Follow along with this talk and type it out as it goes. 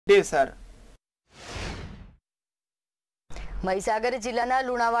કેસર। મહીસાગર જિલ્લાના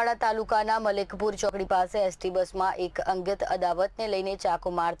લુણાવાડા તાલુકાના મલેકપુર ચોકડી પાસે એસટી બસમાં એક અંગત અદાવતને લઈને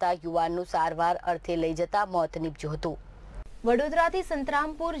ચાકુ મારતા યુવાનનું સારવાર અર્થે લઈ જતા મોત નીપજ્યું હતું। વડોદરાથી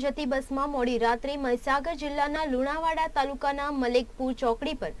સંતરામપુર જતી બસમાં મોડી રાત્રે મહીસાગર જિલ્લાના લુણાવાડા તાલુકાના મલેકપુર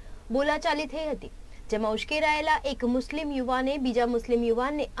ચોકડી પર બોલાચાલી થઈ હતી, જેમાં ઉશ્કેરાયેલા એક મુસ્લિમ યુવાને બીજા મુસ્લિમ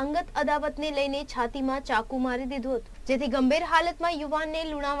યુવાનને અંગત અદાવતને લઈને છાતીમાં ચાકુ મારી દીધું હતું, જેથી ગંભીર હાલતમાં યુવાનને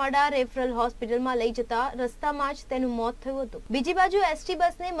લુણાવાડા રેફરલ હોસ્પિટલમાં લઈ જતા રસ્તામાં જ તેનું મોત થયું હતું। બીજી બાજુ એસટી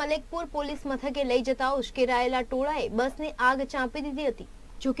બસને મલેકપુર પોલીસ મથકે લઈ જતા ઉશ્કેરાયેલા ટોળાએ બસને આગ ચાંપી દીધી હતી।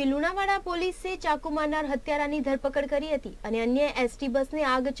 જો કે લુણાવાડા પોલીસે ચાકુ મારનાર હત્યારાની ધરપકડ કરી હતી અને અન્ય એસટી બસને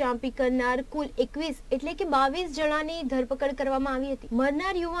આગ ચાંપી કરનાર કુલ 21 એટલે કે 22 જણાની ધરપકડ કરવામાં આવી હતી।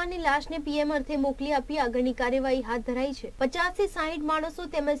 મરનાર યુવાનની લાશને પીએમ અર્થે મોકલી આપી આગળની કાર્યવાહી હાથ ધરાઈ છે। 50 થી 60 માણસો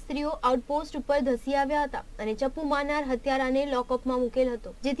તેમજ સ્ત્રીઓ આઉટપોસ્ટ ઉપર ધસી આવ્યા હતા અને ચપ્પુ મારનાર હત્યારાને લોકઅપમાં મૂકેલ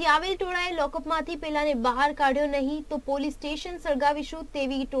હતો, જેથી આવેલ ટોળાએ લોકઅપમાંથી પેલાને બહાર કાઢ્યો નહીં તો પોલીસ સ્ટેશન સળગાવીશું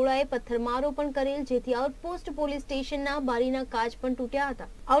તેવી ટોળાએ પથ્થરમારો પણ કરેલ, જેથી આઉટપોસ્ટ પોલીસ સ્ટેશનના બારીના કાચ પણ તૂટ્યા હતા।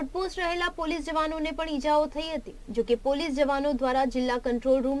 આઉટપોસ્ટ રહેલા પોલીસ જવાનોને પણ ઈજાઓ થઈ હતી। જો કે પોલીસ જવાનો દ્વારા જિલ્લા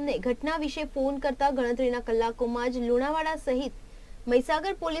કંટ્રોલ રૂમને ઘટના વિશે ફોન કરતા ગણતરીના કલાકોમાં જ લુણાવાડા સહિત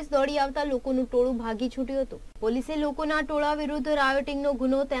મહીસાગર પોલીસ દોડી આવતા લોકોનું ટોળું ભાગી છૂટ્યું હતું। પોલીસે લોકોના ટોળા વિરુદ્ધ રાયોટિંગનો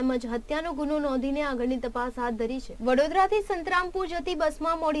ગુનો તેમજ હત્યાનો ગુનો નોંધીને આગળની તપાસ હાથ ધરી છે। વડોદરાથી સંતરામપુર જતી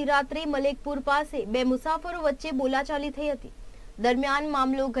બસમાં મોડી રાત્રે મલેકપુર પાસે બે મુસાફરો વચ્ચે બોલાચાલી થઈ હતી। દરમિયાન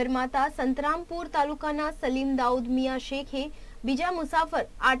મામલો ગરમાતા સંતરામપુર તાલુકાના સલીમ દાઉદ મિયા શેખે બીજા મુસાફર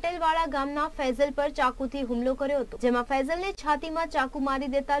આટેલવાડા ગામના ફૈઝલ પર ચાકુથી હુમલો કર્યો હતો, જેમાં ફૈઝલને છાતીમાં ચાકુ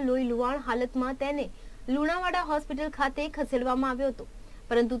મારી દેતા લોહી લુહાણ હાલતમાં તેને લુણાવાડા હોસ્પિટલ ખાતે ખસેડવામાં આવ્યો હતો,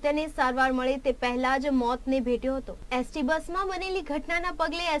 પરંતુ તેને સારવાર મળે તે પહેલા જ મોતને ભેટ્યો હતો। એસટી બસમાં બનેલી ઘટનાના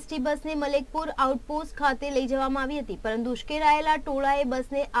પગલે એસટી બસને મલેકપુર આઉટપોસ્ટ ખાતે લઈ જવામાં આવી હતી, પરંતુ ઉશ્કેરાયેલા ટોળાએ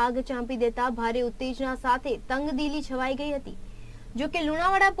બસને આગ ચાંપી દેતા ભારે ઉત્તેજના સાથે તંગદિલી છવાઈ ગઈ હતી। જો કે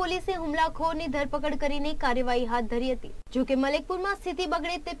લુણાવાડા પોલીસે હુમલાખોરની ધરપકડ કરીને કાર્યવાહી હાથ ધરી હતી। જો કે મલેકપુરમાં સ્થિતિ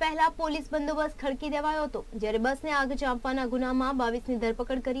બગડે તે પહેલા પોલીસ બંદોબસ્ત ખડકી દેવાયો હતો, જ્યારે બસને આગ ચાંપવાના ગુનામાં 22ની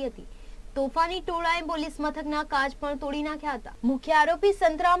ધરપકડ કરી હતી। તોફાની ટોળાએ પોલીસ મથકના કાચ પણ તોડી નાખ્યા હતા। મુખ્ય આરોપી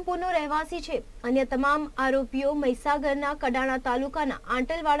સંતરામપુરનો રહેવાસી છે, અન્ય તમામ આરોપીઓ મહીસાગરના કડાણા તાલુકાના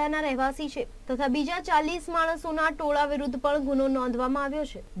આંટલવાડાના રહેવાસી છે તથા બીજા 40 માણસોના ટોળા વિરુદ્ધ પણ ગુનો નોંધવામાં આવ્યો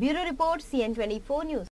છે। Bureau report CN24 news.